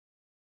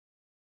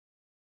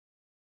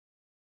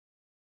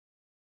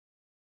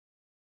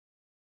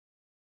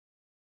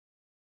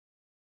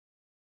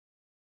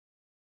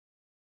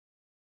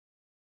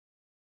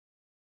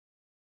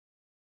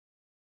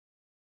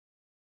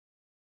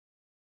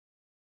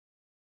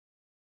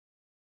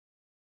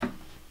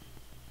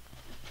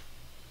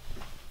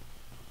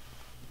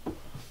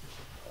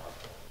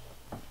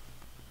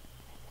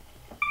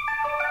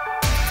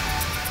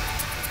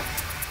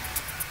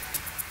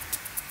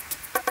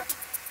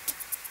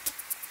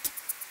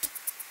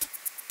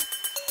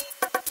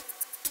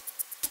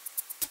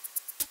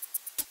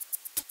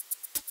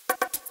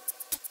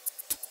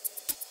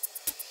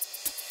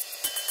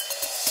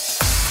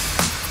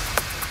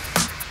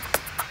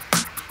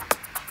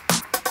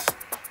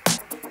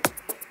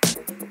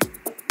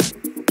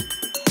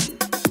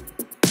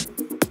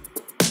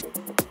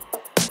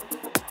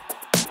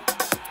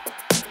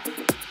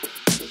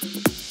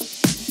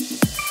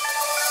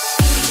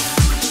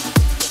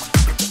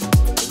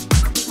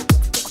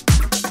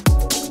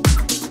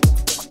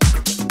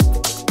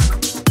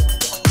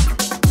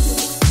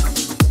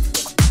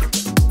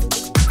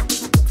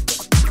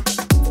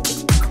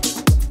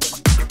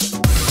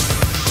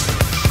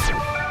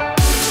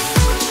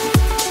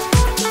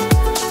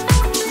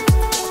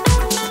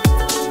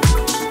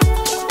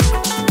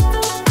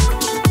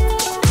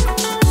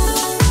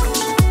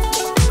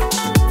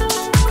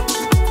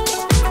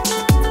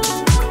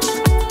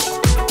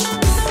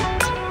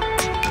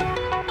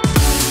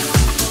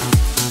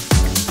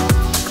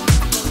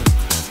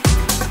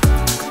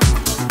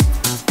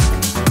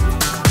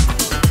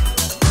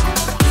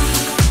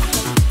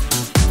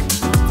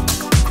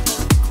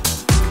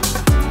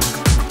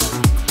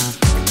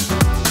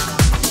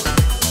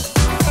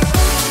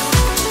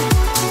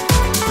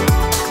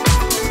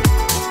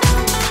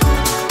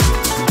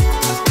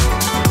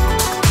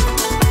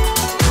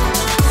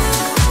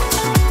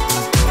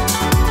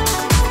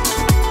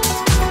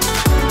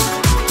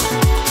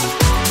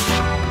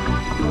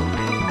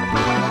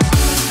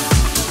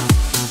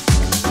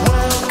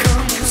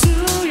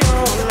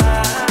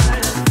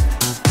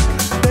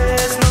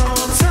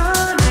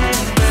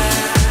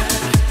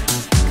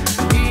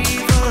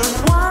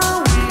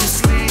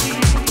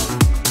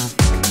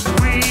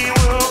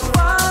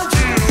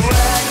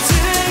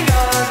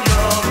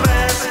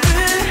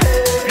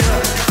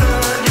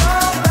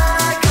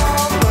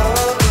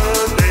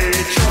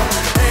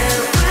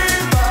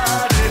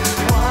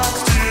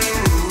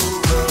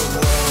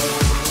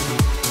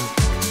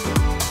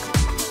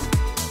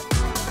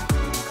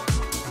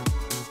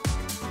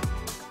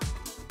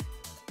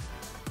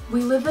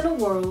We live in a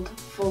world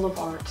full of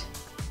art.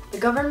 The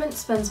government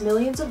spends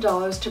millions of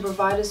dollars to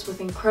provide us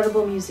with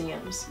incredible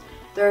museums.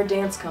 There are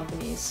dance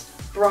companies,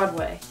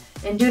 Broadway,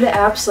 and due to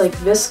apps like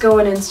Visco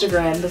and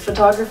Instagram, the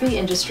photography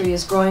industry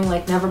is growing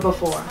like never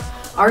before.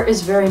 Art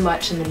is very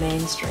much in the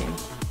mainstream.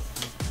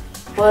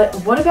 But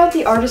what about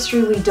the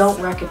artistry we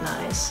don't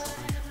recognize?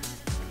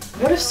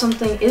 What if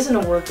something isn't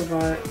a work of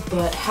art,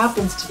 but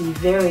happens to be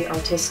very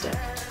artistic?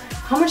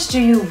 How much do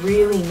you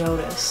really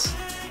notice?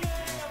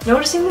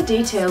 Noticing the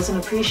details and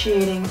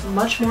appreciating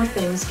much more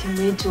things can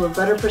lead to a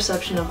better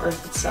perception of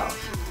Earth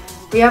itself.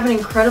 We have an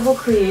incredible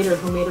creator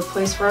who made a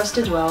place for us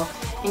to dwell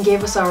and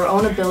gave us our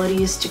own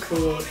abilities to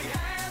create.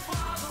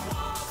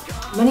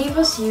 Many of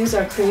us use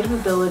our creative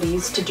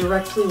abilities to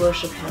directly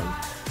worship Him.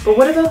 But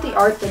what about the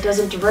art that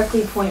doesn't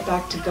directly point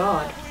back to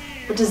God?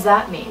 What does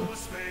that mean?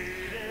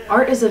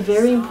 Art is a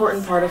very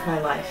important part of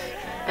my life,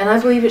 and I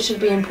believe it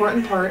should be an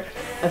important part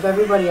of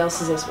everybody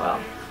else's as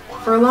well.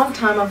 For a long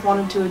time, I've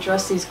wanted to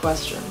address these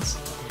questions.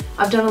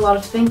 I've done a lot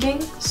of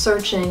thinking,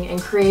 searching, and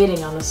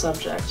creating on the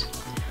subject.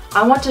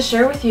 I want to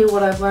share with you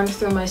what I've learned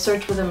through my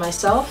search within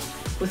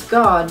myself, with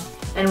God,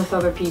 and with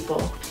other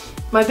people.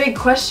 My big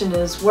question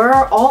is, where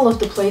are all of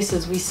the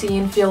places we see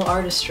and feel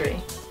artistry?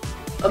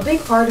 A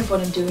big part of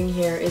what I'm doing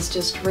here is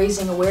just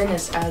raising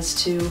awareness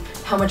as to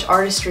how much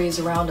artistry is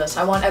around us.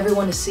 I want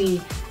everyone to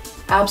see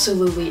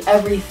absolutely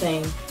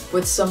everything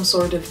with some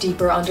sort of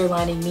deeper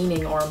underlining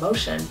meaning or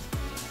emotion.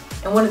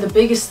 And one of the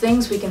biggest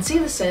things we can see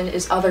this in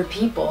is other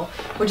people,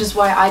 which is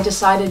why I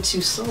decided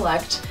to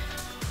select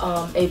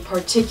a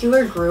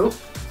particular group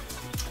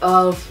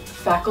of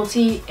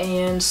faculty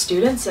and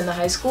students in the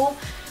high school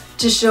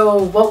to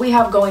show what we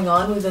have going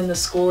on within the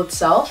school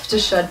itself, to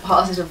shed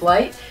positive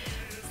light,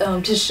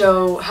 to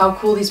show how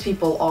cool these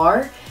people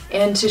are,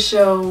 and to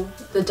show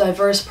the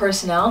diverse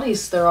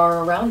personalities there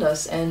are around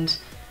us. And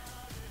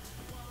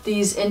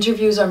these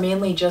interviews are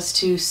mainly just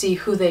to see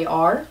who they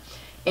are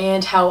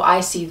and how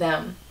I see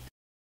them.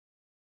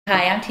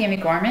 Hi, I'm Tammy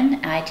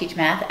Gorman. I teach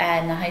math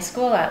in the high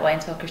school at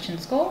Waynesville Christian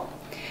School,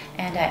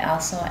 and I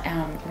also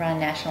run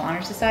National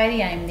Honor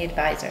Society. I'm the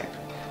advisor.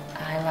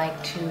 I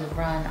like to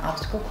run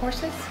obstacle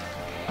courses,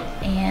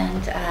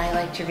 and I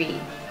like to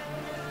read.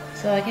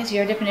 So I guess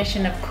your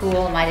definition of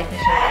cool, my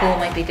definition of cool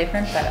might be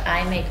different, but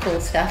I make cool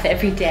stuff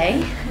every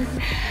day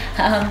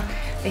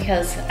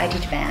because I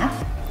teach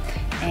math.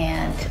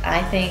 And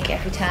I think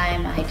every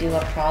time I do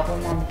a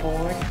problem on the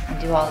board and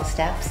do all the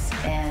steps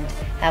and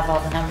have all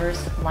the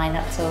numbers line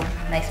up so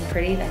nice and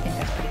pretty, I think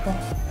that's pretty cool.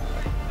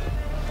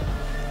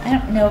 I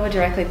don't know if it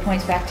directly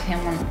points back to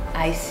Him when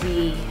I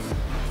see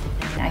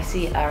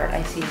art,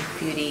 I see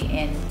beauty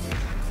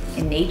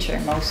in nature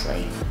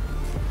mostly.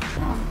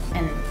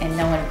 And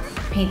no one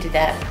painted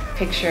that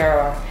picture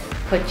or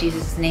put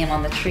Jesus' name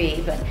on the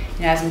tree, but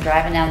you know, as I'm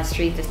driving down the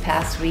street this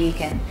past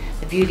week and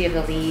the beauty of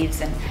the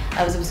leaves, and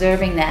I was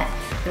observing that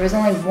there was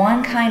only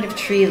one kind of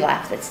tree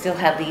left that still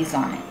had leaves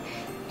on it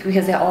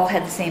because they all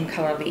had the same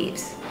color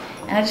leaves.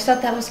 And I just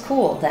thought that was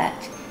cool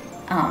that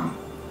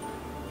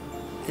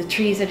the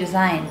trees are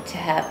designed to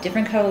have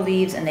different color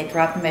leaves and they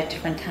drop them at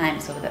different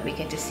times so that we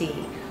get to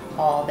see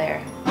all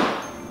their,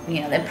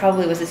 you know, there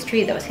probably was this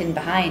tree that was hidden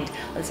behind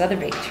this other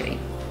big tree.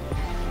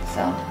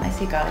 So I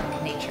see God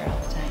in nature all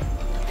the time.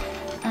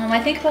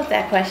 I think about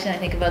that question, I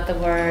think about the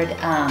word,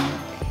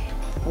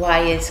 why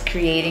is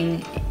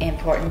creating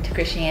important to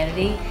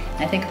Christianity?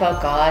 And I think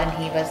about God, and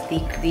He was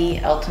the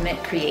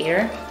ultimate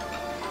creator.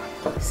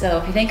 So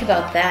if you think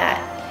about that,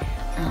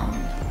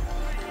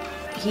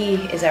 He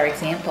is our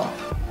example,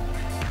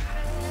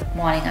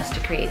 wanting us to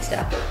create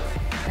stuff.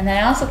 And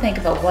then I also think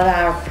about what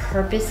our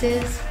purpose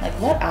is, like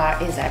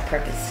is our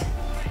purpose?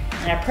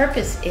 And our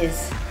purpose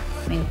is,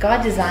 I mean,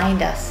 God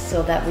designed us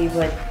so that we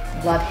would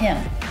love Him.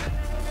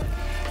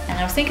 And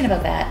I was thinking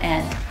about that,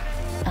 and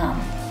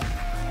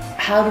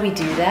how do we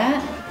do that?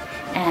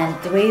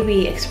 And the way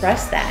we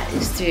express that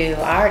is through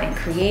art and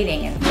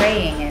creating and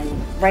praying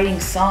and writing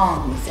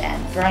songs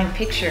and drawing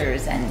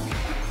pictures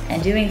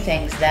and doing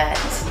things that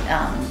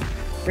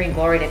bring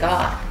glory to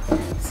God.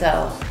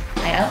 So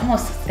I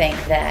almost think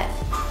that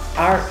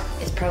art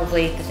is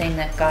probably the thing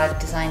that God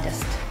designed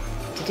us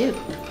to do.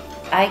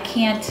 I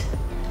can't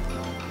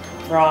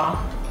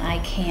draw, I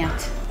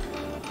can't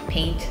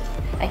paint.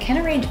 I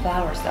can arrange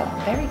flowers though,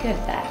 I'm very good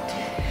at that.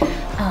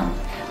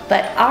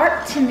 But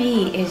art to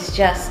me is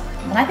just,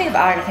 when I think of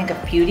art, I think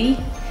of beauty,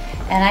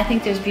 and I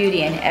think there's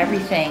beauty in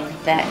everything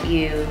that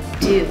you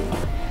do,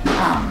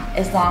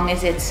 as long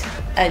as it's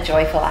a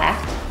joyful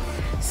act.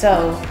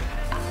 So,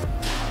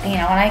 you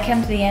know, when I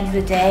come to the end of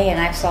the day and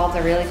I've solved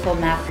a really cool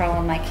math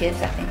problem with my kids,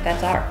 I think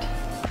that's art.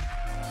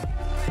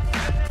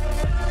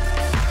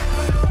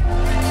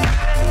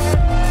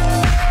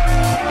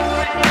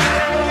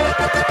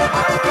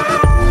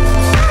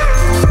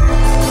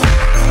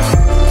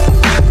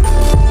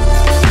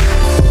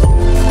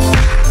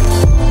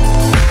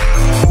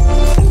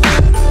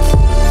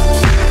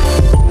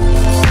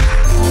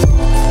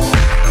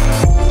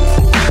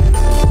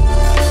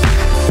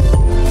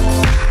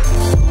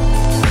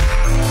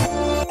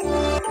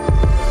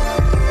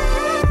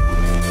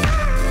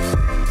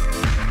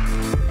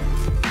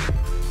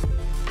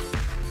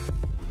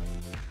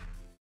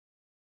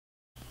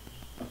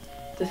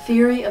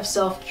 theory of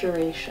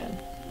self-curation.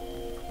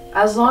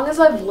 As long as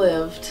I've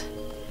lived,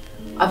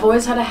 I've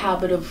always had a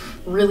habit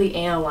of really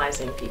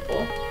analyzing people,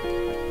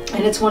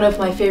 and it's one of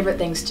my favorite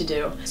things to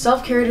do.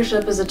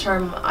 Self-curatorship is a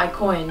term I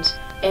coined,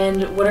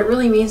 and what it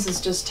really means is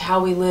just how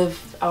we live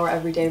our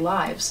everyday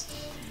lives.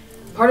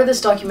 Part of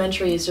this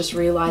documentary is just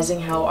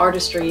realizing how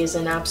artistry is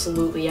in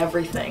absolutely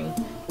everything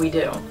we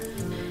do.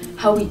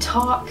 How we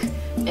talk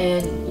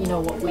and,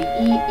 what we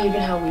eat,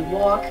 even how we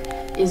walk,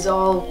 is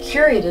all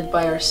curated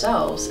by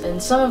ourselves.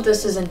 And some of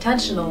this is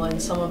intentional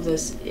and some of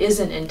this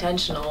isn't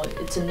intentional.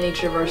 It's a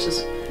nature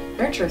versus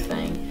nurture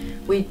thing.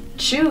 We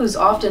choose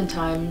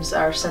oftentimes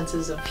our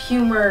senses of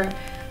humor,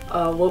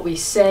 what we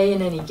say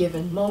in any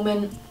given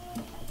moment.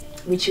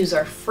 We choose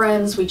our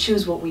friends, we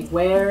choose what we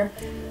wear.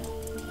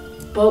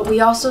 But we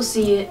also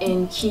see it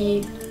in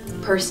key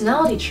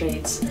personality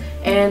traits.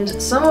 And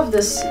some of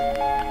this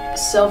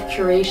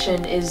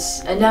self-curation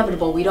is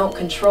inevitable. We don't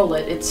control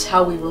it. It's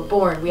how we were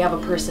born. We have a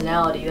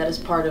personality that is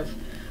part of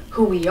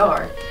who we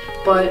are.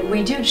 But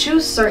we do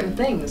choose certain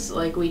things,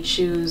 like we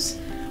choose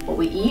what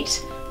we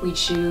eat, we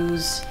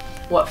choose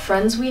what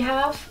friends we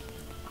have,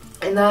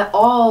 and that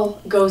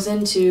all goes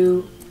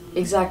into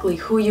exactly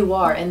who you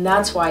are, and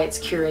that's why it's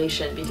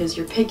curation, because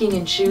you're picking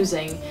and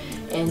choosing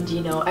and,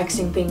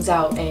 Xing things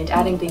out and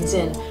adding things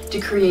in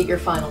to create your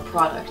final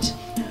product.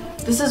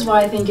 This is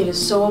why I think it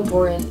is so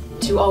important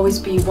to always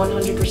be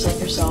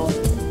 100% yourself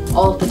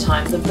all of the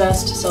time, the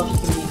best self you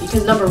can be,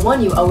 because number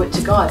one, you owe it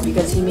to God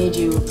because He made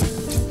you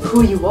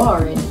who you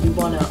are and you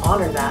want to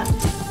honor that.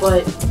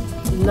 But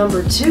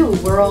number two,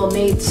 we're all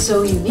made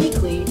so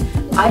uniquely.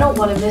 I don't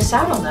want to miss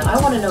out on that. I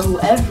want to know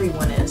who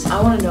everyone is.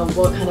 I want to know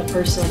what kind of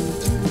person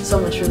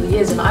someone truly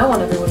is, and I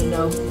want everyone to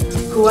know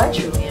who I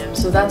truly am.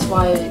 So that's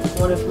why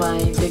one of my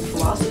big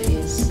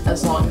philosophies,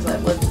 as long as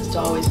I've lived, is to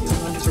always be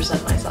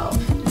 100% myself.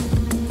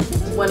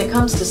 When it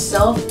comes to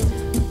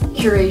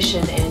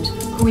self-curation and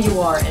who you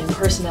are and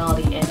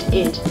personality and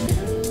it,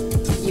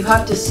 you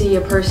have to see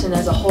a person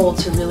as a whole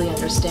to really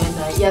understand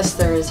that. Yes,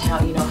 there is how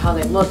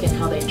they look and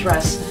how they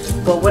dress,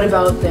 but what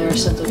about their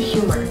sense of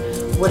humor?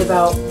 What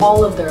about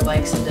all of their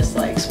likes and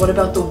dislikes? What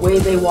about the way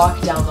they walk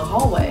down the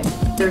hallway?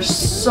 There's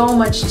so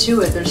much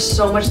to it. There's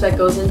so much that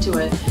goes into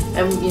it.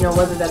 And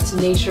whether that's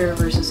nature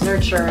versus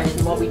nurture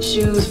and what we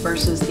choose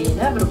versus the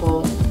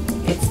inevitable,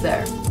 it's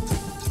there.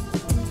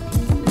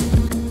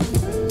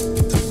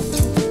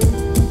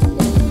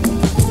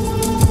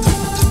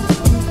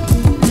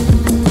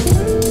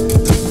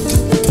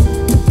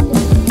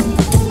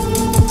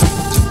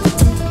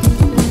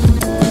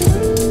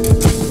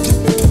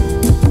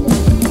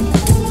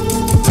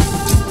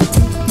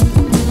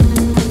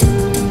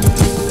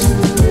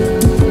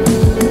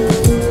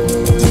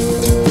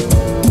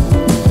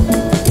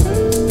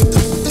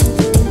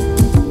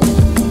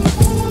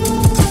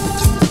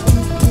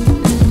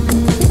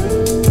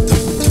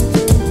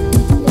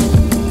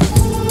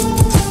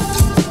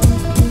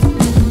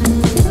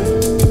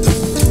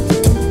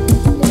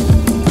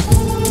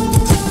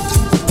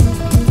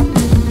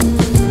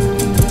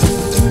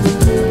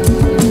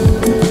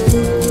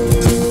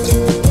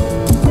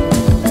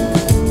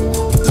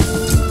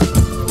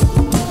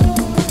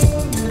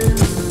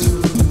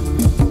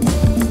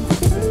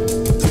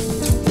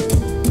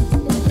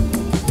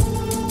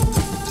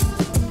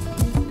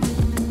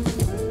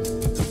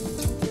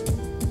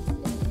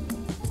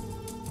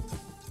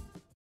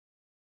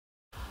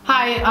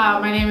 Hi,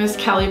 my name is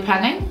Kelly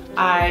Penning.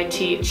 I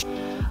teach.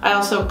 I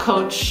also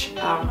coach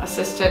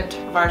assistant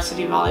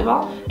varsity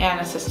volleyball and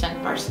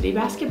assistant varsity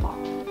basketball.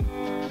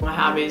 My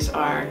hobbies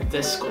are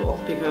this school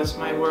because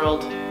my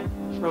world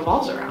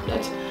revolves around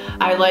it.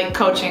 I like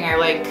coaching, I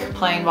like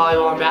playing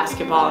volleyball and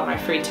basketball in my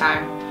free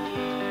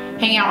time,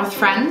 hanging out with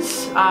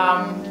friends.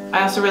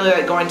 I also really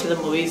like going to the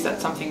movies.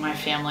 That's something my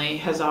family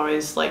has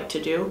always liked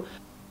to do.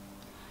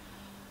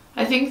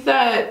 I think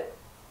that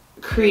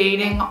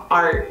creating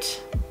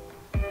art,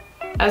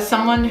 as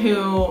someone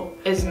who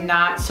is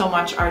not so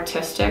much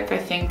artistic, I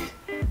think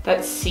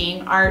that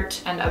seeing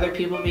art and other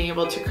people being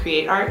able to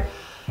create art,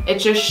 it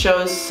just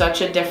shows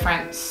such a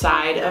different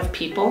side of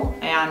people,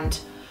 and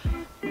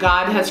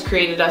God has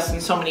created us in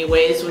so many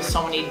ways with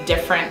so many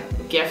different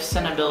gifts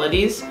and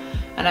abilities,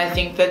 and I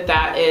think that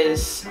that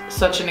is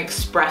such an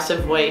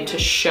expressive way to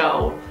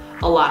show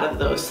a lot of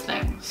those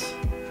things.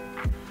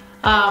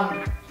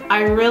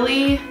 I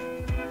really,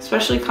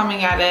 especially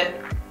coming at it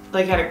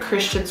like at a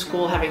Christian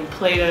school, having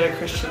played at a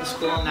Christian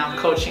school and now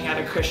coaching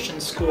at a Christian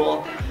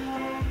school,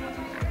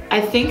 I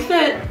think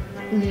that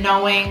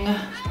knowing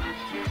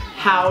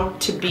how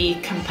to be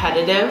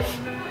competitive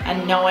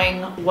and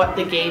knowing what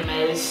the game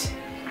is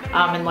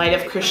in light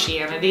of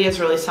Christianity is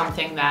really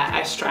something that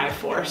I strive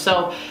for.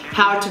 So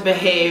how to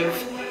behave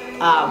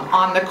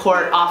on the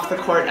court, off the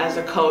court as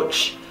a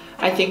coach,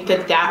 I think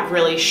that that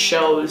really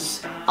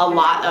shows a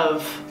lot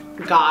of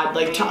God,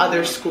 like to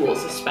other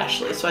schools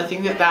especially. So I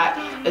think that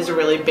that is a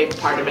really big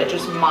part of it,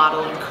 just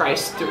modeling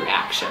Christ through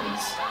actions.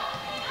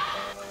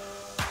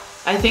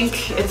 I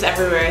think it's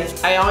everywhere.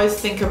 I always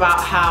think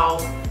about how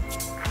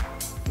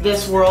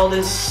this world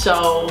is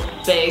so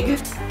big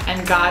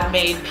and God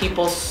made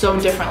people so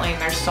differently,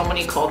 and there's so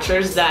many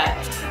cultures that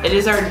it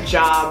is our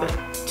job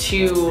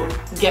to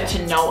get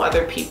to know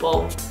other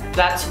people.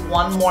 That's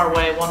one more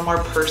way, one more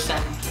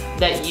person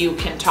that you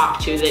can talk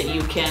to, that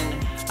you can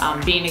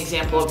be an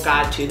example of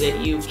God to,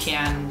 that you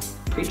can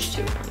preach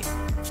to.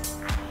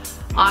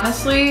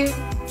 Honestly,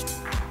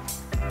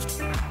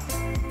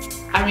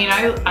 I mean,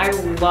 I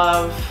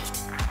love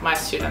my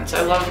students.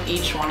 I love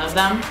each one of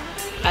them,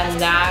 and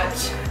that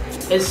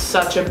is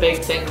such a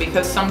big thing,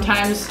 because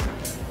sometimes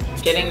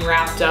getting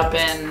wrapped up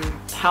in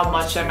how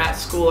much I'm at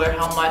school or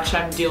how much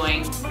I'm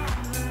doing,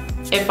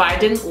 if I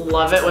didn't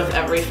love it with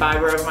every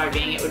fiber of my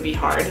being, it would be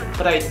hard,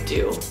 but I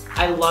do.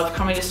 I love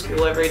coming to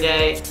school every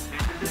day.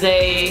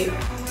 They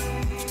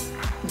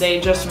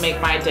just make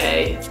my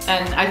day.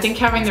 And I think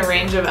having the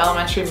range of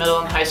elementary, middle,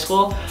 and high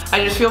school,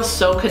 I just feel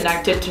so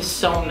connected to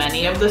so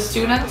many of the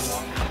students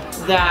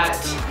that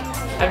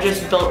I've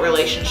just built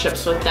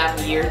relationships with them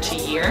year to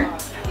year.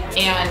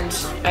 And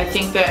I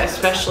think that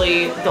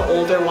especially the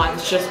older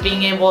ones, just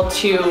being able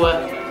to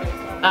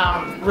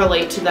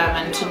relate to them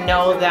and to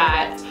know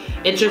that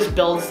it just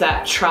builds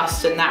that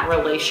trust and that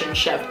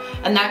relationship.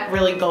 And that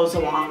really goes a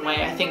long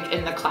way, I think,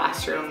 in the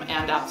classroom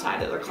and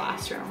outside of the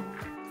classroom.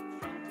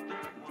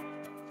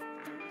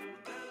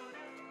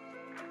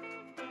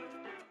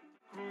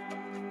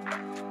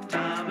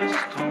 Time is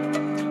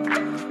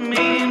cold,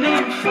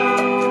 meaningful,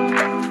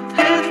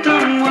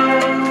 hidden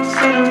words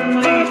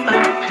suddenly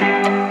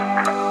appear.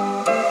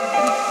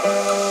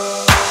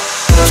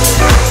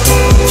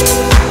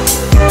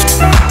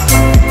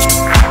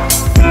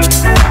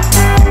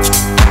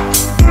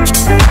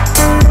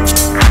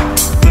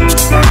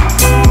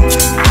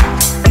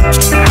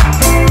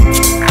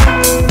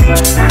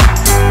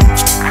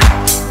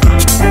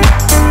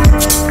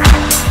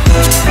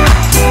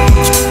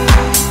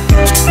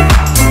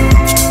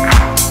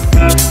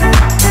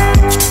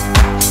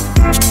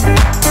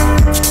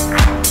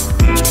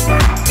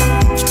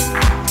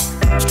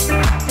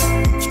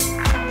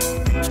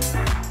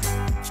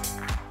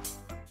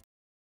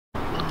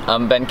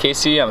 I'm Ben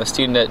Casey. I'm a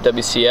student at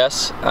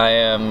WCS. I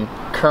am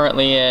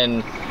currently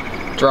in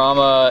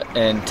drama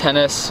and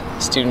tennis,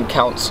 student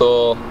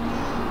council,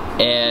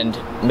 and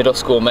middle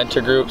school mentor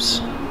groups.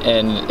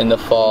 And in the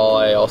fall,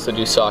 I also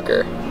do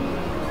soccer.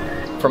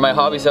 For my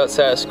hobbies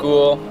outside of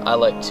school, I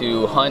like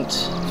to hunt,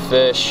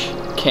 fish,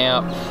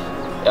 camp.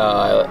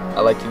 I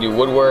like to do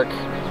woodwork.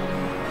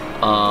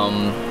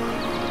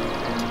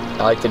 I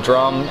like to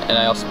drum, and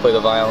I also play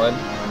the violin.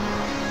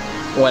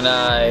 When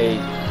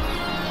I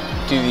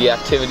do the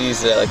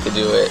activities that I like to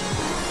do, it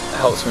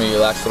helps me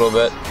relax a little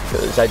bit,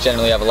 because I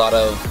generally have a lot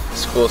of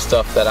school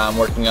stuff that I'm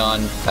working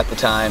on at the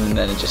time, and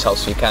then it just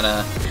helps me kind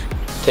of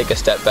take a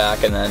step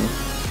back, and then,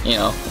 you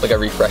know, like a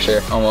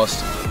refresher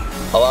almost.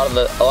 A lot of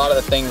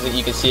the things that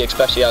you can see,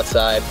 especially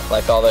outside,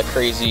 like all the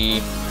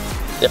crazy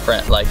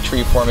different like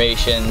tree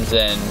formations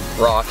and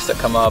rocks that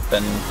come up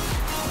and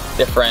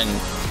different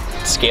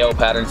scale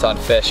patterns on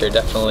fish, are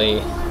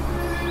definitely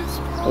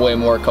way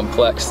more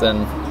complex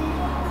than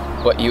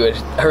what you would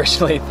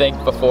originally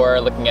think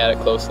before looking at it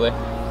closely.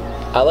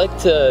 I like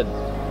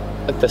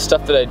the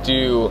stuff that I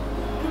do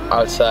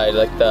outside,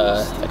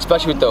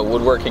 especially with the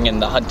woodworking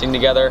and the hunting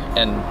together,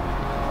 and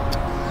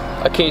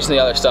occasionally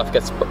other stuff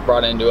gets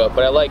brought into it,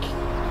 but I like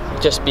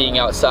just being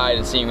outside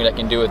and seeing what I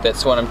can do with it.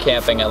 So when I'm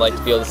camping, I like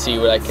to be able to see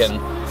what I can,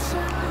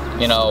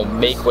 you know,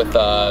 make with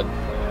a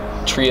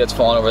tree that's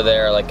fallen over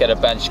there, like get a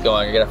bench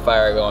going or get a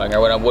fire going.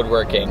 Or when I'm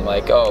woodworking,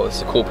 like, oh, this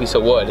is a cool piece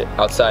of wood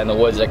outside in the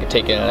woods, I could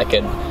take it and I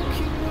could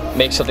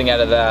make something out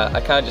of that.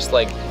 I kind of just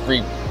like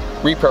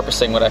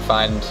repurposing what I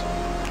find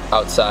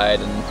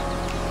outside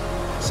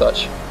and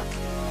such.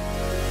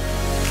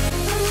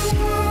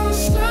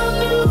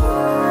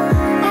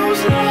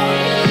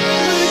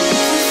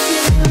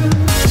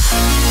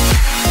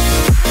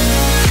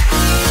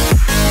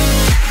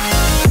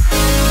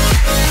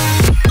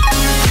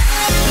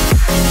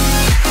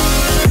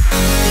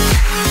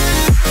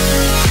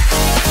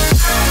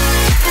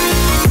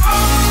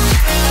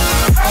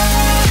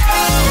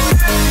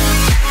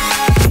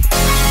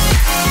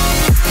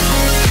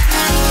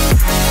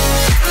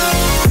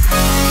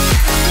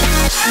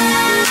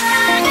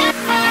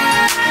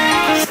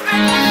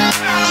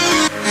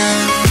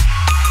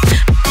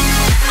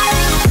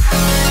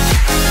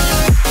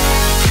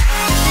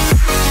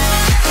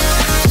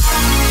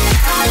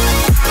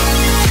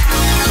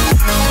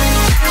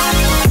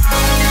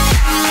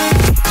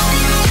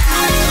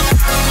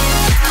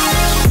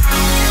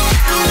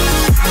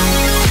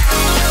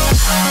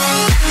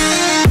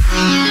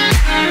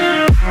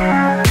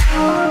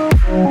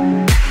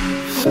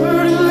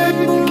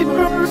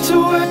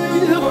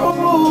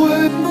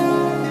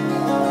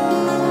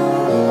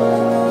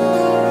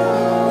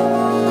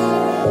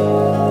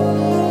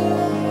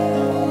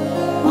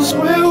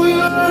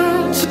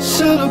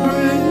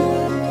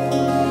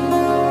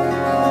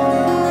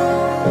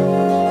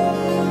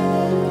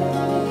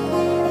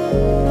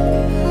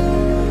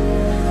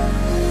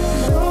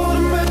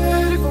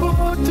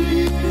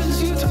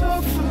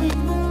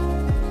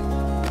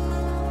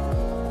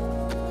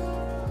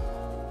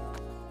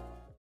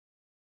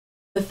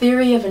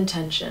 theory of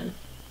intention.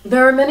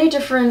 There are many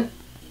different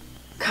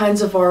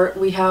kinds of art.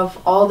 We have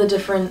all the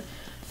different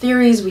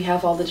theories, we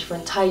have all the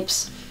different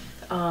types,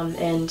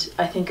 and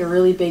I think a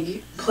really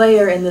big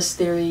player in this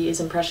theory is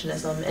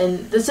Impressionism. And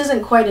this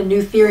isn't quite a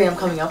new theory I'm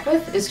coming up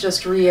with, it's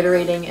just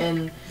reiterating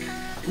in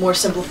more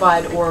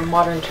simplified or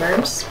modern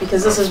terms,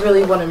 because this is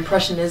really what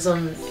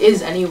Impressionism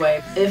is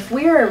anyway. If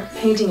we are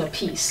painting a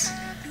piece,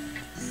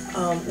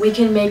 we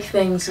can make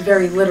things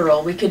very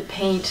literal. We could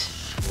paint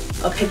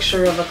a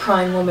picture of a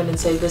crying woman and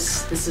say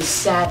this is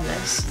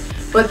sadness.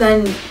 But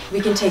then we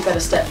can take that a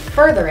step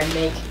further and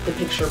make the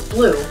picture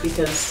blue,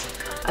 because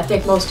I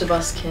think most of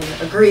us can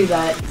agree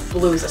that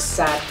blue is a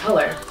sad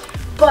color.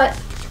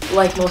 But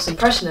like most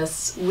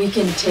Impressionists, we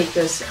can take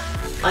this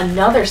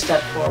another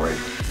step forward.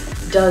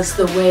 Does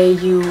the way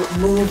you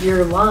move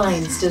your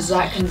lines, does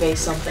that convey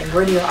something?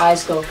 Where do your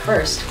eyes go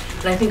first?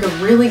 And I think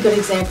a really good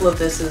example of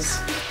this is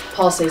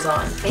Paul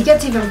Cézanne. It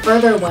gets even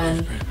further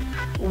when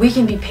we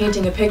can be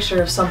painting a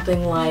picture of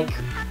something like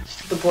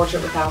The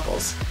Portrait with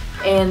Apples.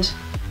 And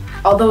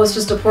although it's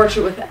just a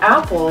portrait with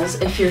apples,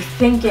 if you're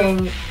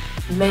thinking,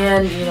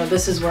 man, you know,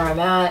 this is where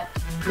I'm at,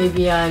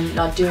 maybe I'm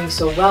not doing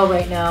so well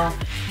right now,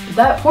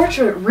 that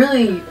portrait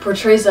really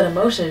portrays that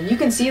emotion. You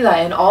can see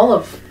that in all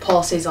of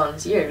Paul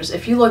Cézanne's years.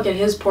 If you look at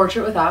his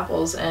Portrait with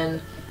Apples,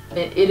 and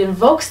it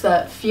invokes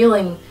that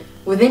feeling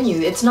within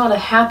you. It's not a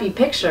happy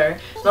picture,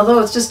 and although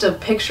it's just a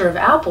picture of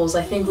apples,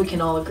 I think we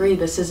can all agree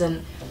this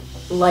isn't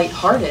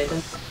light-hearted.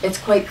 It's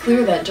quite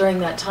clear that during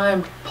that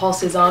time, Paul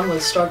Cézanne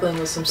was struggling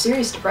with some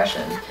serious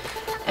depression.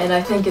 And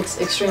I think it's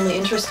extremely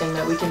interesting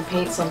that we can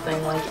paint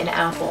something like an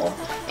apple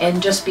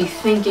and just be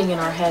thinking in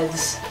our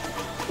heads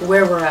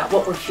where we're at,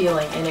 what we're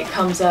feeling, and it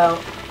comes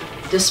out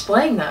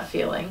displaying that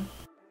feeling.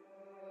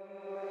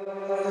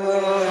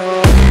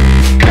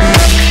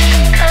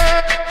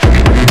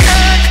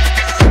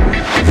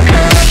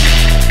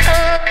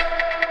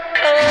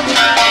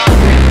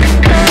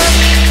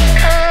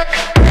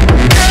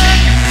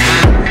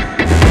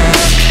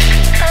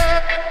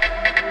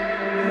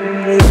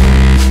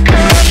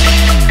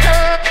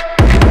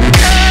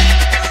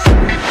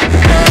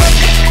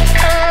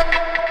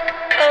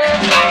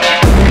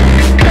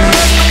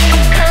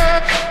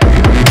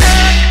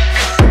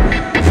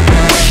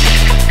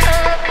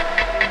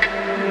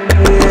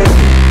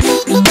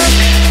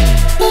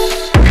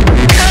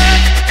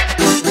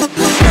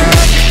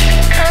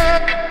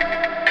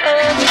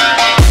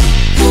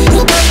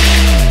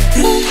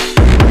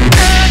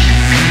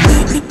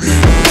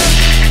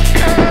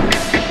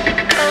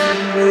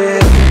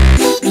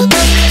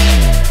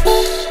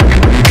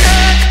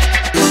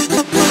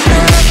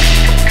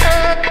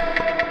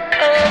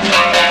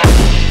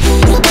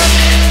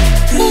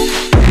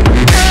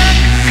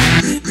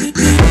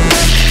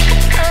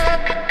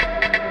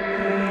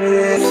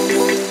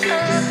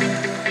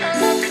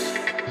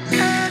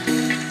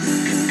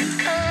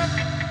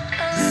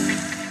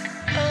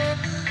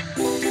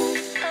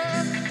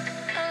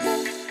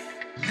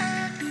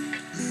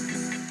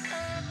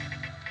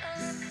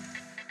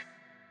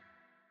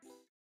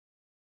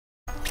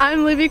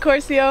 I'm Libby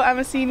Corcio. I'm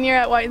a senior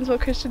at Whitensville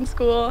Christian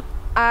School.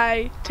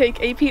 I take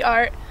AP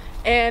Art,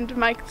 and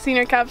my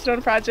senior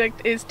capstone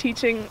project is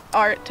teaching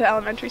art to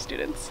elementary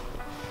students.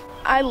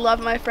 I love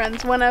my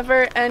friends.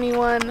 Whenever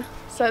anyone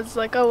says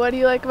like, oh, what do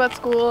you like about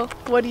school?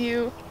 What do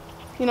you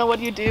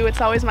do?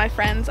 It's always my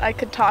friends. I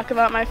could talk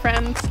about my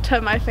friends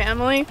to my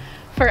family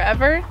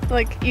forever.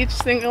 Like each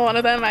single one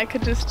of them, I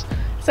could just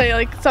say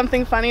like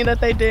something funny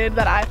that they did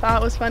that I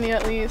thought was funny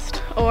at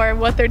least, or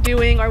what they're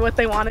doing or what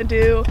they want to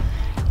do.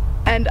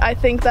 And I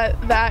think that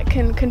that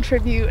can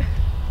contribute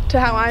to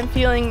how I'm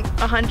feeling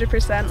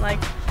 100%. Like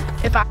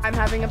if I'm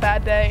having a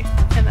bad day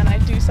and then I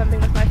do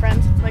something with my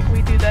friends, like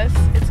we do this,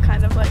 it's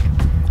kind of like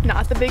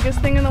not the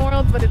biggest thing in the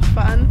world, but it's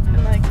fun.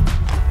 And like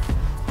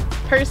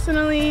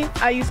personally,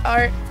 I use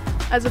art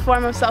as a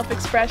form of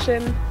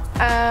self-expression.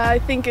 I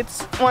think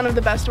it's one of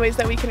the best ways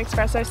that we can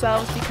express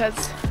ourselves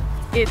because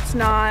it's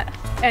not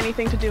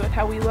anything to do with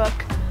how we look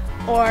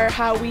or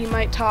how we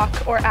might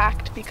talk or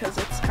act, because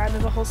it's kind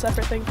of a whole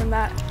separate thing from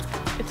that.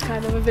 It's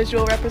kind of a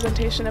visual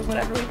representation of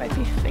whatever we might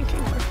be thinking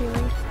or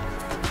feeling.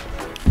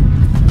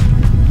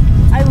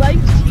 I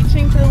liked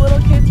teaching to the little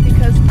kids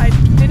because I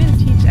didn't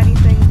teach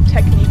anything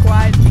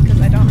technique-wise,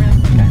 because I don't really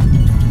think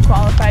I'm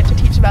qualified to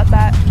teach about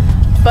that.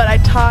 But I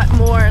taught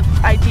more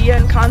idea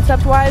and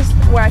concept-wise,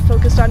 where I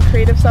focused on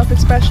creative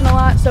self-expression a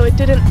lot, so it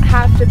didn't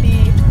have to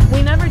be,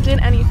 we never did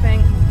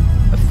anything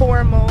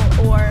formal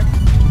or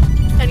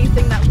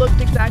anything that looked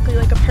exactly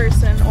like a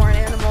person or an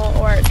animal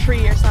or a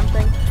tree or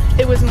something.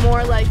 It was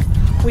more like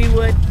we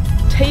would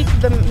take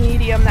the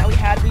medium that we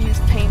had, we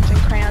used paint and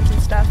crayons and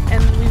stuff,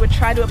 and we would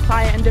try to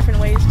apply it in different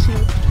ways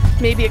to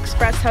maybe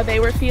express how they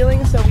were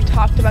feeling. So we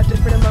talked about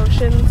different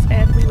emotions,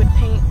 and we would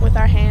paint with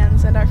our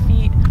hands and our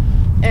feet,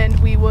 and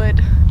we would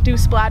do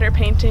splatter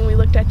painting. We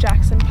looked at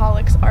Jackson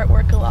Pollock's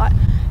artwork a lot,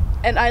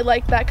 and I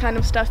like that kind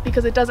of stuff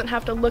because it doesn't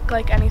have to look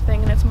like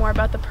anything, and it's more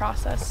about the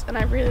process. And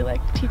I really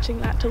like teaching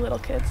that to little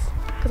kids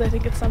because I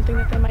think it's something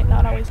that they might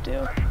not always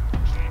do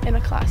in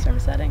a classroom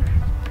setting.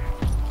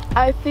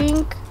 I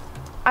think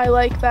I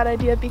like that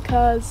idea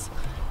because,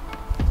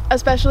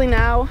 especially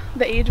now,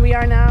 the age we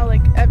are now,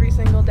 like every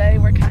single day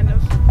we're kind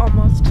of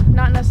almost,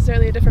 not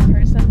necessarily a different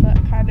person, but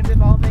kind of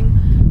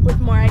evolving with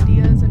more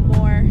ideas and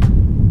more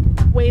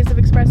ways of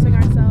expressing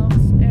ourselves,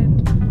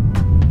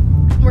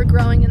 and we're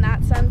growing in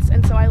that sense.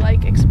 And so I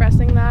like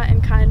expressing that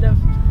and kind of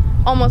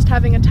almost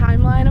having a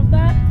timeline of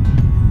that,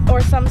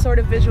 or some sort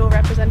of visual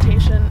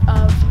representation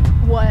of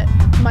what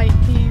might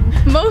be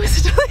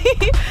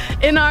mostly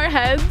in our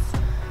heads.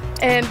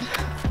 And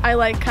I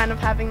like kind of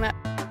having that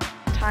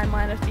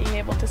timeline of being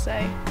able to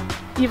say,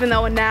 even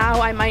though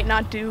now I might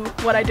not do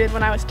what I did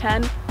when I was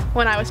 10,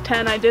 when I was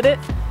 10 I did it,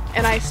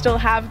 and I still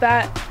have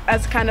that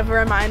as kind of a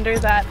reminder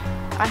that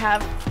I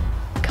have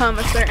come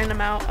a certain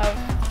amount of,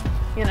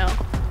 you know,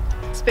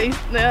 space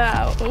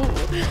now. No.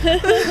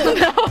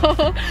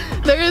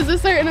 There is a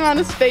certain amount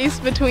of space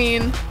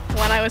between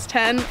when I was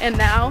 10 and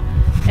now,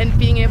 and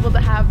being able to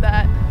have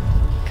that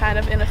kind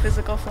of in a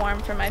physical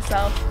form for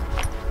myself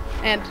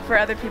and for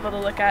other people to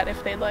look at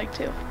if they'd like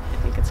to. I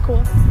think it's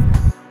cool.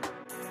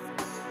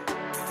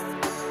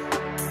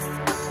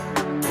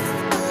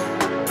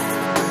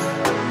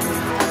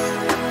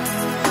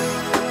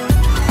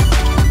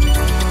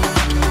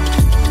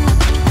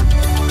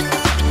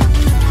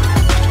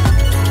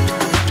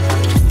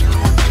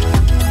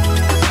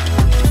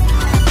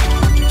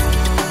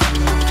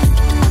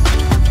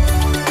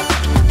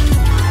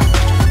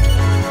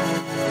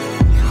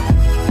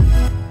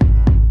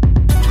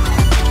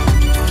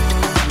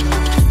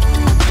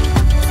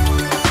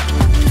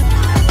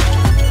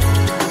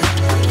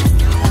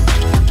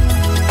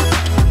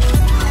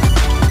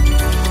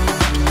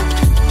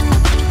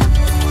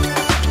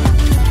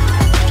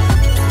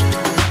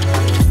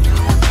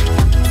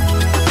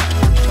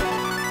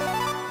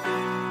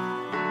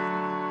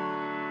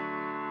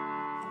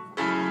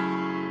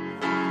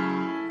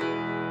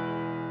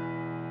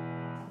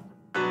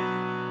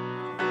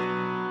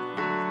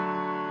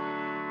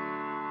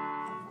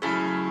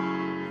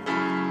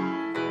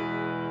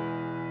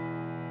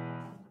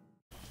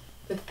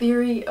 The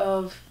theory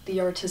of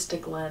the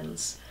artistic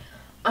lens.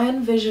 I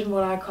envision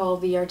what I call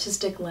the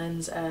artistic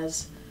lens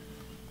as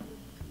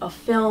a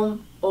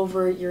film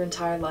over your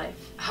entire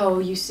life, how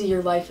you see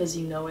your life as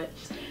you know it.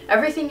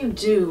 Everything you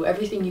do,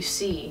 everything you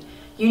see,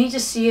 you need to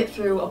see it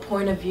through a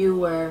point of view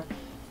where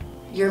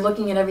you're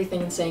looking at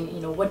everything and saying,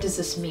 you know, what does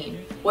this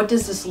mean? What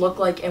does this look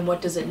like and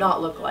what does it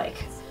not look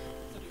like?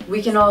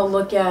 We can all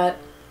look at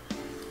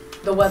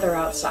the weather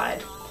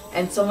outside,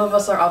 and some of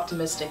us are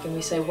optimistic and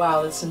we say,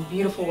 wow, it's some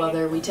beautiful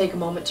weather. We take a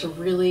moment to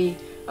really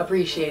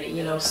appreciate it,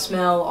 you know,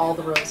 smell all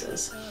the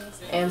roses.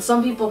 And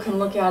some people can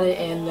look at it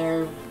and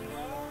they're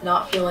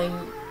not feeling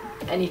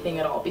anything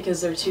at all because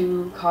they're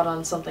too caught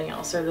on something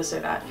else or this or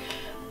that.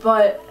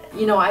 But,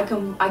 you know, I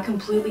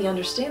completely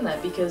understand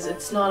that, because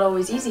it's not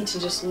always easy to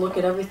just look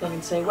at everything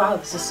and say, wow,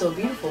 this is so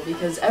beautiful,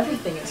 because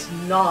everything is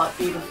not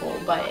beautiful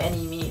by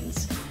any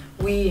means.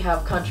 We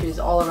have countries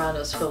all around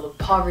us filled with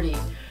poverty,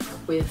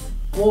 with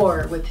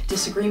war, with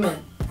disagreement.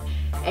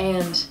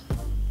 And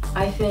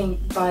I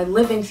think by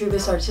living through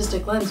this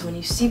artistic lens, when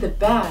you see the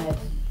bad,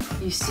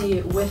 you see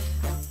it with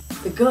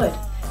the good.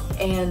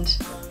 And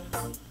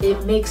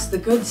it makes the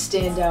good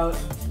stand out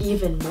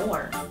even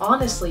more.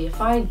 Honestly, if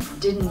I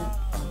didn't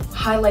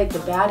highlight the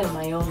bad in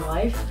my own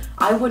life,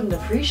 I wouldn't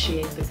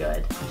appreciate the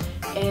good.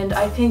 And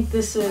I think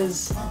this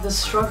is the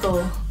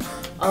struggle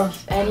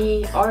of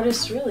any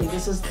artist, really.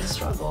 This is the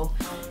struggle.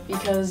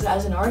 Because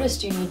as an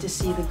artist, you need to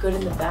see the good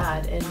and the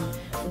bad, and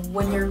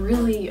when you're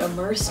really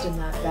immersed in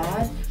that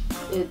bad,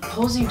 it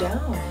pulls you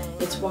down.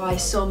 It's why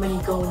so many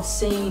go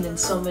insane and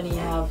so many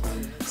have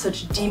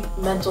such deep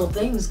mental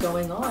things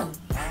going on.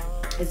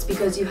 It's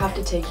because you have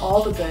to take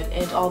all the good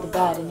and all the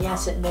bad, and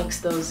yes, it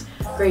makes those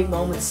great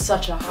moments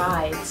such a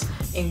high. It's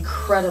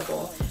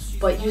incredible,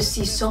 but you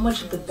see so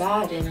much of the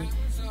bad, and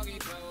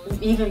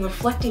even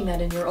reflecting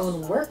that in your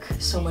own work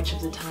so much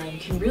of the time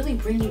can really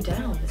bring you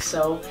down.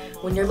 So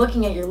when you're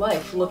looking at your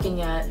life,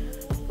 looking at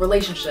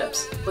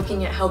relationships,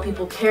 looking at how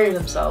people carry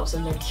themselves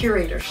and their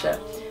curatorship,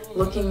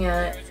 looking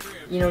at,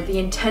 you know, the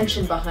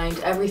intention behind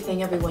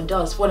everything everyone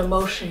does, what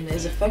emotion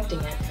is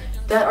affecting it,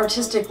 that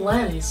artistic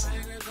lens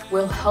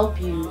will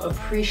help you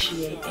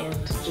appreciate and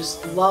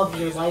just love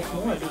your life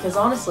more. Because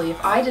honestly,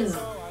 if I didn't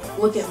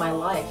look at my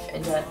life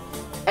and at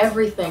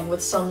everything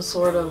with some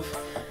sort of,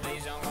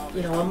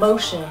 you know,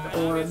 emotion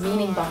or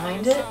meaning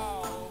behind it,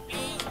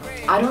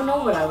 I don't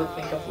know what I would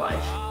think of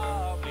life.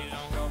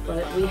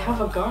 But we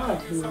have a God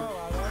who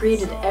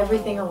created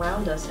everything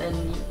around us,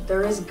 and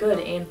there is good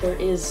and there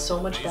is so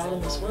much bad in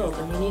this world,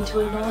 and we need to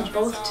acknowledge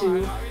both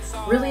to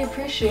really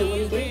appreciate what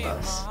He gave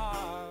us.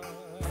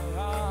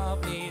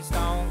 Please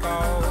don't go.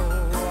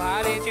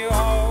 I need you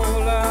all.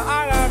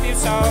 I love you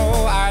so.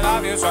 I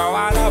love you so.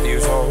 I love you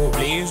so.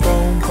 Please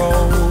don't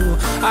go.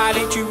 I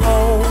need you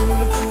all.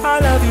 I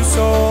love you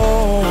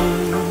so.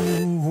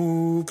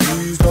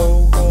 Please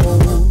don't go.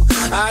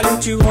 I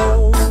need you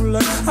all.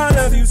 I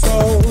love you so.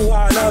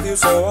 I love you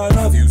so. I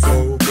love you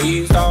so.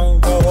 Please don't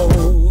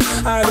go.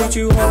 I need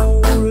you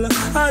all.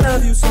 I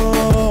love you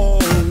so.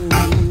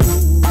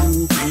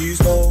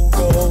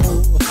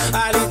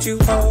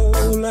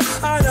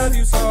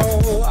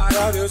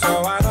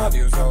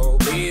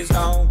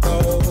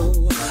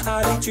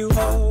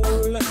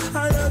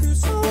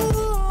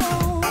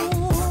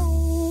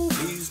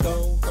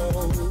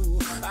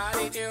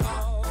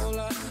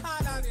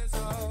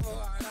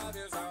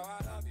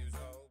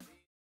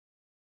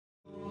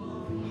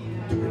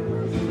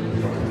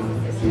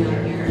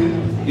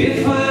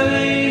 If I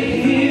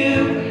lay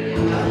here,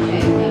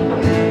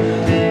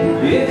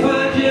 if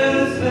I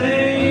just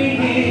lay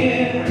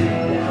here,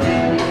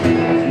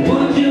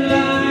 would you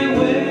lie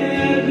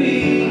with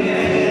me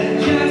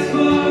and just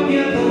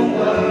forget the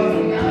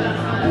world?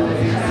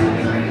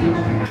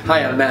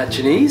 Hi, I'm Matt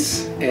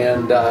Janice,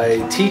 and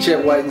I teach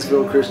at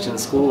Whitensville Christian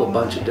School a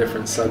bunch of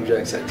different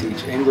subjects. I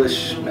teach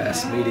English,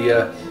 mass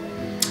media,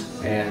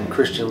 and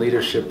Christian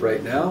leadership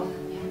right now.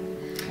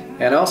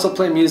 And I also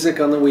play music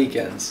on the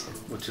weekends,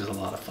 which is a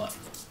lot of fun.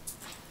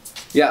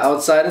 Yeah,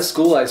 outside of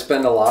school I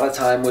spend a lot of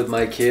time with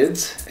my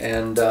kids,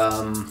 and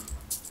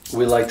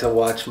we like to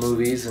watch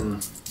movies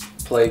and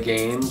play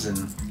games,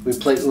 and we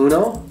play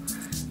Uno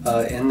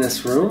in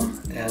this room,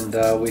 and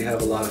we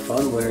have a lot of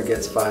fun. Winner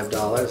gets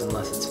 $5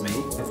 unless it's me.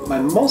 My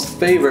most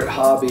favorite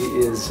hobby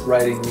is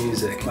writing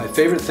music. My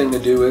favorite thing to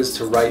do is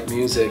to write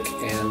music,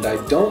 and I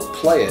don't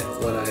play it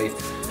when I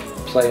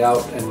play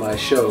out in my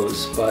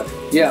shows, but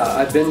yeah,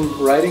 I've been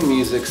writing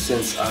music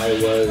since I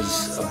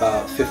was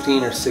about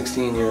 15 or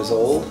 16 years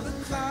old,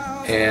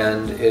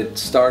 and it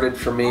started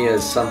for me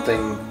as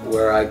something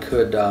where I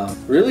could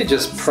really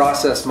just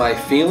process my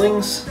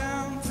feelings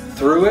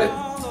through it,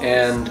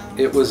 and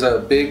it was a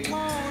big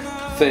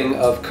thing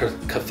of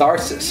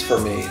catharsis for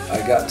me.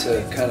 I got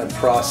to kind of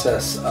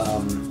process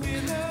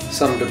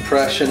some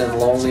depression and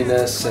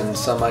loneliness and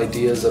some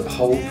ideas of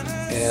hope,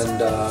 and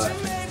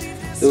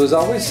there was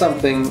always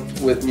something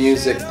with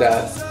music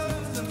that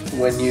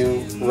when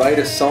you write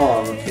a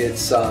song,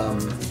 it's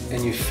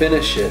and you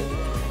finish it,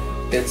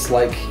 it's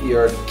like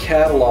you're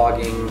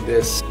cataloging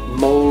this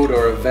mode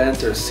or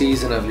event or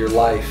season of your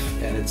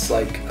life, and it's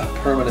like a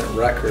permanent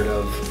record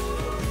of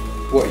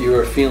what you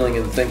were feeling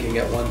and thinking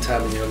at one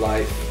time in your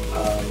life.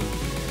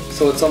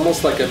 So it's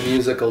almost like a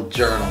musical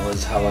journal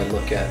is how I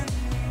look at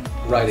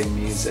writing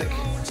music.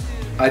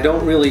 I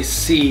don't really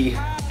see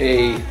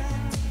a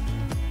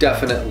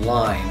definite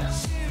line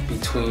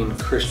between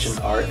Christian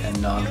art and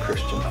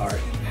non-Christian art,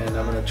 and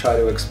I'm going to try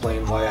to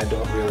explain why I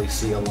don't really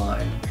see a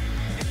line.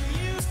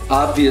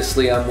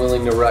 Obviously, I'm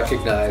willing to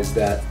recognize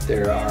that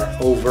there are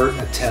overt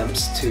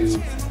attempts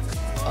to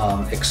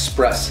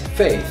express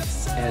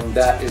faith, and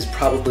that is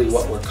probably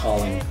what we're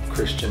calling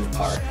Christian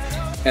art.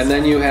 And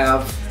then you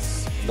have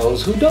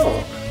those who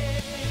don't,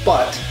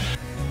 but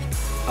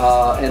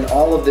and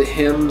all of the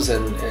hymns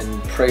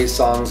and praise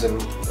songs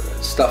and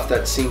stuff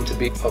that seem to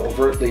be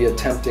overtly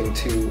attempting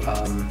to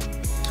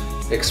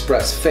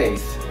express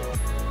faith,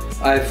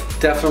 I've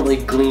definitely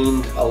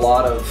gleaned a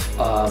lot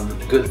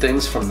of good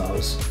things from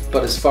those.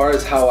 But as far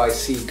as how I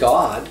see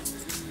God,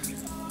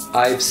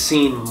 I've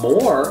seen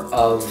more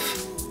of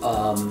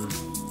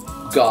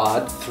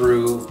God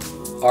through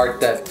art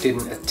that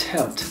didn't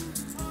attempt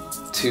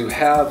to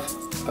have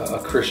a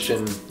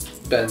Christian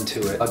bend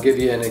to it. I'll give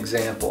you an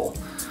example.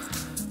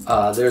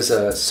 There's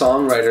a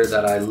songwriter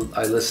that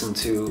I listen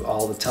to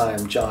all the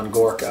time, John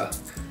Gorka.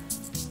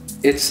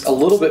 It's a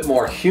little bit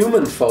more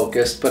human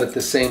focused, but at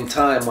the same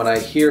time, when I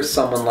hear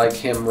someone like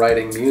him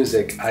writing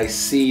music, I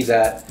see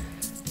that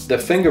the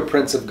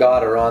fingerprints of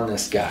God are on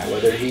this guy,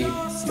 whether he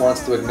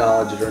wants to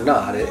acknowledge it or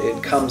not.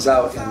 It comes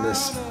out in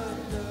this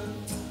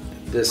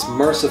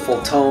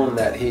merciful tone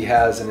that he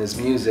has in his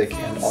music,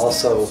 and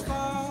also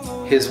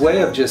his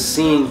way of just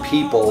seeing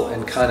people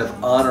and kind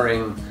of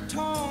honoring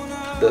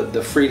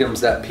the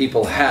freedoms that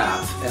people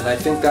have. And I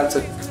think that's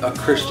a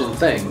Christian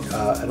thing.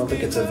 I don't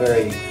think it's a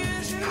very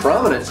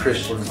prominent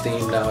Christian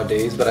theme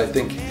nowadays, but I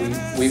think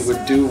we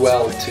would do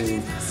well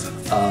to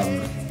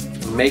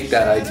make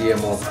that idea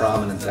more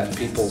prominent, that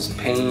people's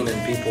pain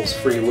and people's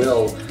free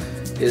will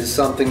is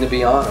something to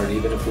be honored,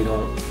 even if we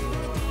don't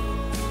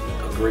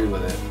agree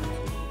with it.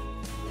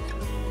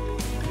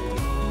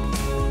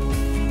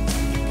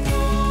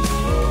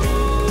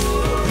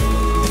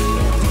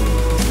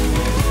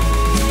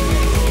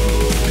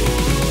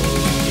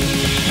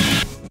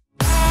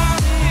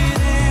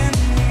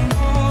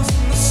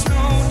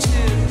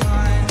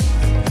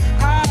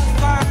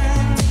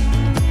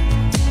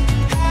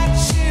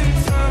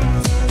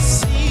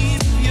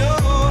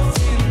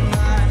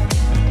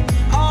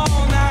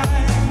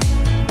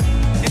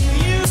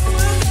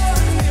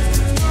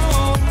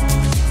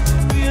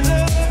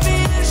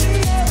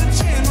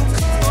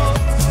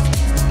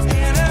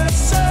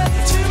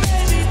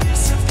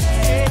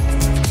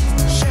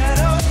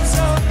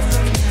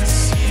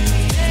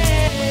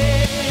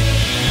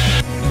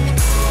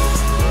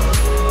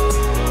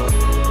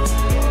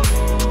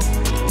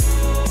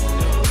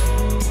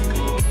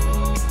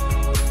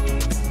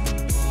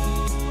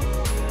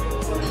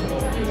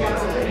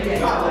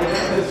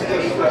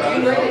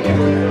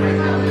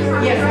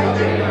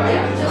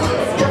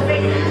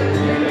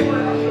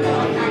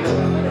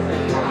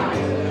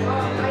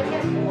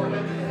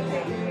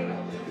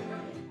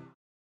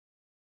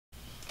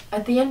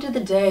 At the end of the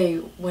day,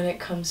 when it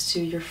comes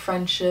to your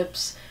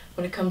friendships,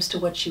 when it comes to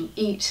what you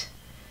eat,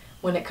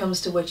 when it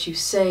comes to what you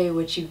say,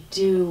 what you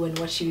do, and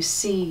what you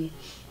see,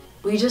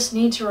 we just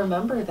need to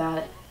remember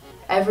that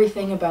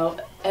everything about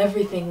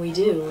everything we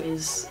do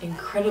is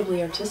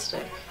incredibly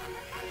artistic.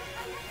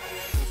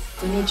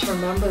 We need to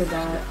remember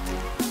that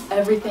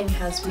everything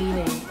has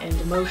meaning and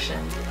emotion,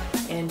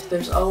 and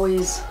there's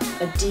always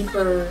a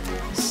deeper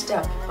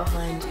step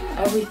behind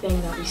everything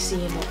that we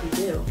see and what we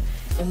do.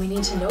 And we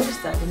need to notice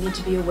that. We need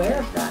to be aware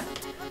of that.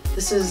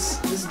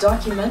 This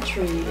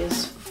documentary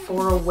is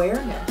for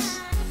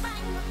awareness.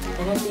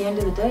 And at the end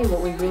of the day,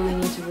 what we really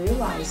need to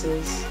realize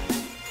is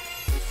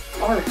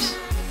art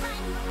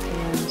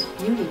and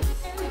beauty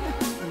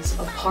is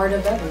a part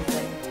of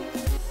everything.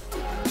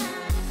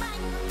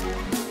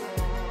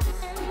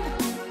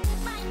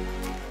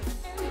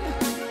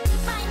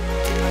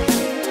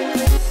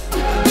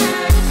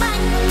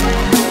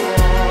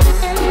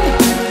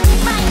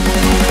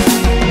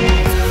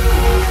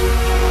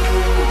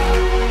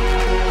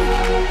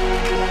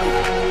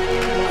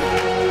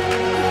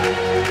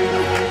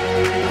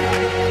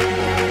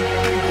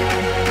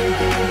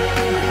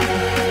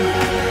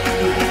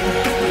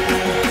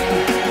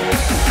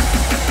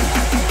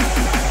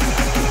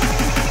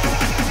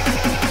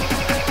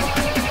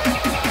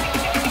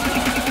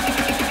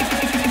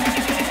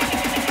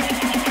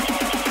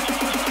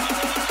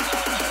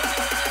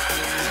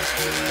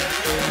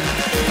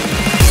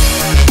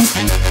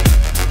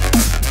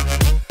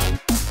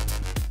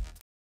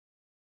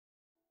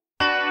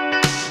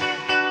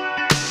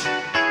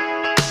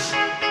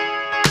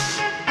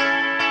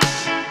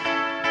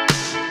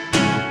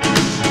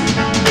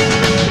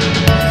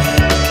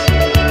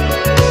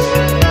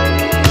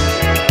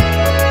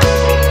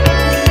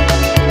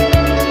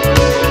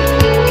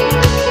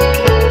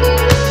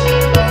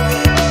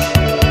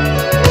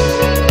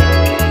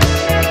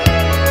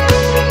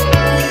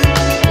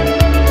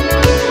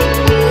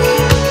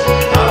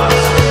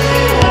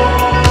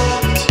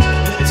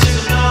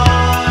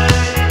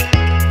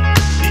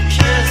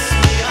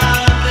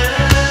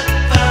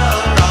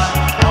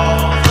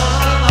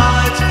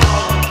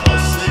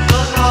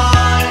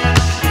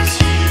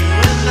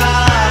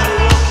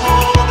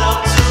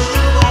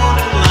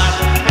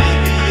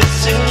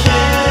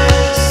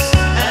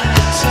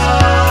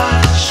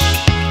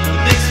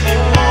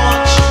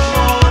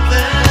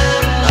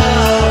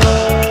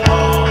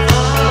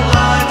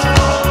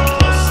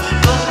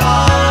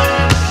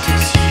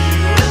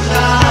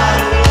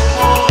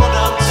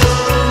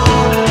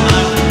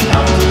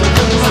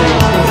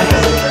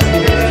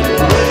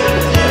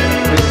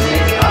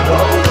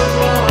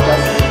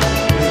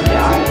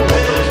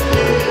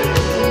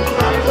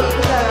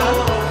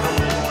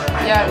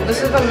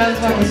 This is the men's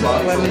one, this is the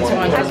women's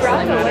one. It doesn't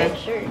really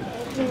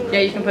matter. Yeah,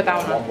 you can put that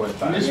one on.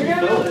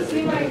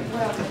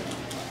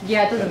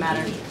 Yeah, it doesn't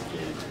matter.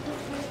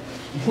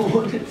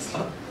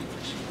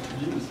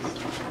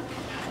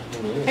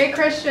 Hey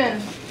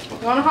Christian,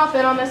 you want to hop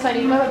in on this? I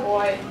need another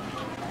boy.